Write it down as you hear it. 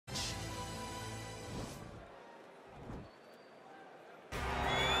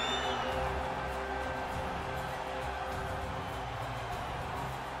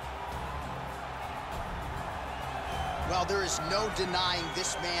Well, there is no denying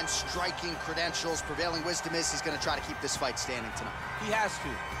this man's striking credentials. Prevailing wisdom is he's going to try to keep this fight standing tonight. He has to.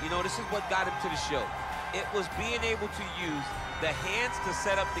 You know, this is what got him to the show. It was being able to use the hands to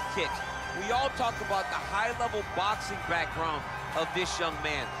set up the kicks. We all talk about the high-level boxing background of this young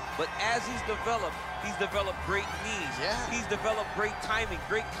man. But as he's developed great knees. Yeah. He's developed great timing,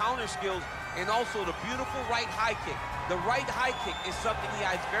 great counter skills, and also the beautiful right high kick. The right high kick is something he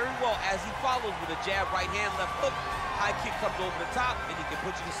hides very well as he follows with a jab, right hand, left hook. High kick comes over the top, and he can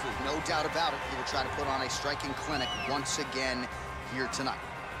put you to sleep. No doubt about it. He will try to put on a striking clinic once again here tonight.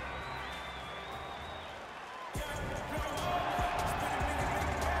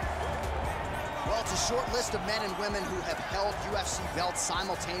 Well, it's a short list of men and women who have held UFC belts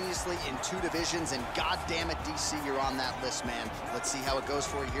simultaneously in 2 divisions, and goddamn it, DC, you're on that list, man. Let's see how it goes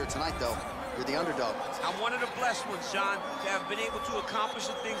for you here tonight, though. You're the underdog. I'm one of the blessed ones, John, to have been able to accomplish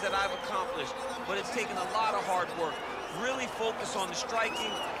the things that I've accomplished, but it's taken a lot of hard work. Really focus on the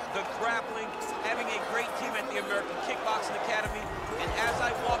striking, the grappling, having a great team at the American Kickboxing Academy, and as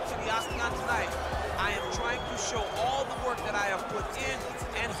I walk to the octagon tonight, I am trying to show all the work that I have put in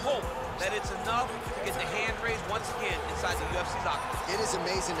and hope that it's enough to get the hand raised once again inside the UFC's octagon. It is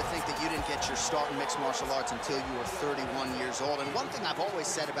amazing to think that you didn't get your start in mixed martial arts until you were 31 years old. And one thing I've always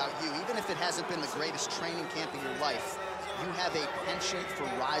said about you, even if it hasn't been the greatest training camp of your life, you have a penchant for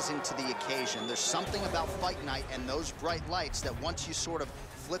rising to the occasion. There's something about fight night and those bright lights that once you sort of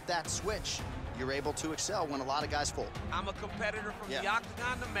flip that switch, you're able to excel when a lot of guys fold. I'm a competitor from the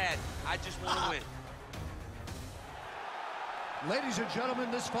octagon to mat. I just want to win. Ladies and gentlemen,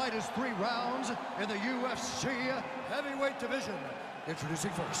 this fight is 3 rounds in the UFC heavyweight division.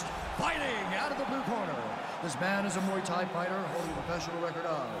 Introducing first, fighting out of the blue corner. This man is a Muay Thai fighter holding a professional record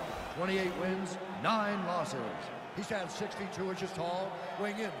of 28 wins, 9 losses. He stands 6 feet 2 inches tall,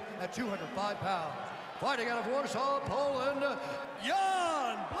 weighing in at 205 pounds. Fighting out of Warsaw, Poland,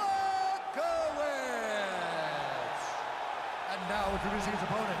 Jan Blachowicz. And now introducing his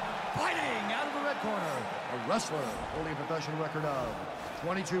opponent, fighting out of the red corner, a wrestler holding a professional record of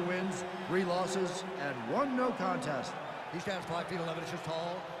 22 wins, 3 losses, and 1 no contest. He stands 5 feet 11 inches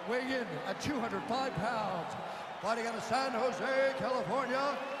tall, weighing in at 205 pounds. Fighting out of San Jose,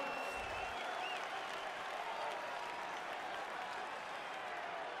 California,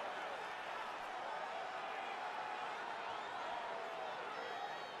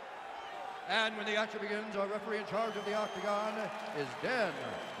 and when the action begins, our referee in charge of the octagon is Dan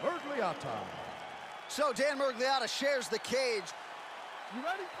Mergliata. So Dan Mergliata shares the cage. You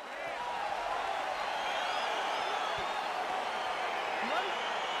ready?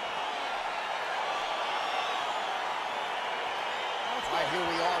 All right, here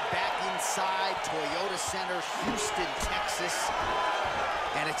we are back inside Toyota Center, Houston, Texas.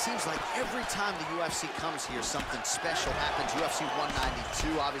 And it seems like every time the UFC comes here, something special happens. UFC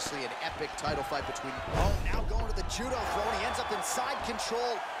 192, obviously an epic title fight between... Oh, now going to the judo throw, and he ends up in side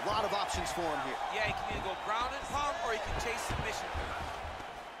control. A lot of options for him here. Yeah, he can either go ground and pound, or he can chase submission.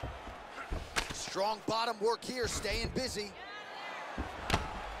 Strong bottom work here, staying busy.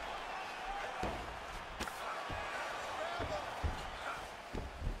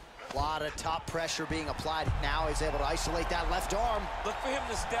 A lot of top pressure being applied. Now he's able to isolate that left arm. Look for him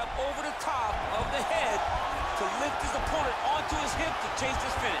to step over the top of the head to lift his opponent onto his hip to chase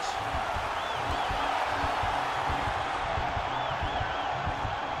this finish.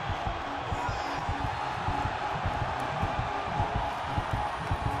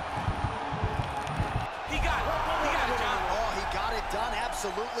 He got it, John. Oh, he got it done,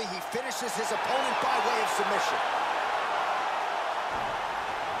 absolutely. He finishes his opponent by way of submission.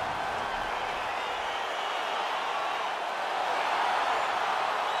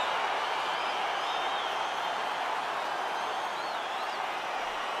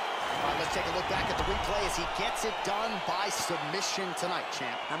 Let's take a look back at the replay as he gets it done by submission tonight,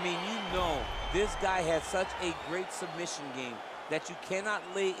 champ. I mean, you know, this guy has such a great submission game that you cannot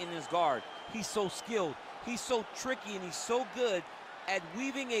lay in his guard. He's so skilled, he's so tricky, and he's so good at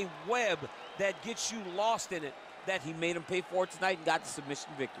weaving a web that gets you lost in it that he made him pay for it tonight and got the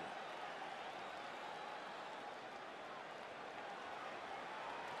submission victory.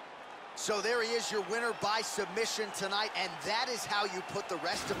 So there he is, your winner by submission tonight, and that is how you put the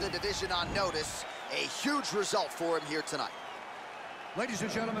rest of the division on notice. A huge result for him here tonight. Ladies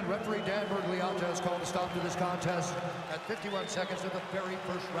and gentlemen, referee Dan Mergliata has called a stop to this contest at 51 seconds of the very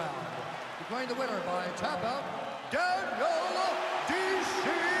first round. Declaring the winner by tap out, Daniel DC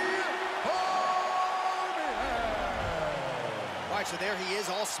Cormier. All right, so there he is,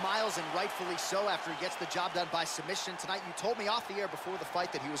 all smiles, and rightfully so, after he gets the job done by submission tonight. You told me off the air before the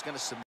fight that he was going to submit.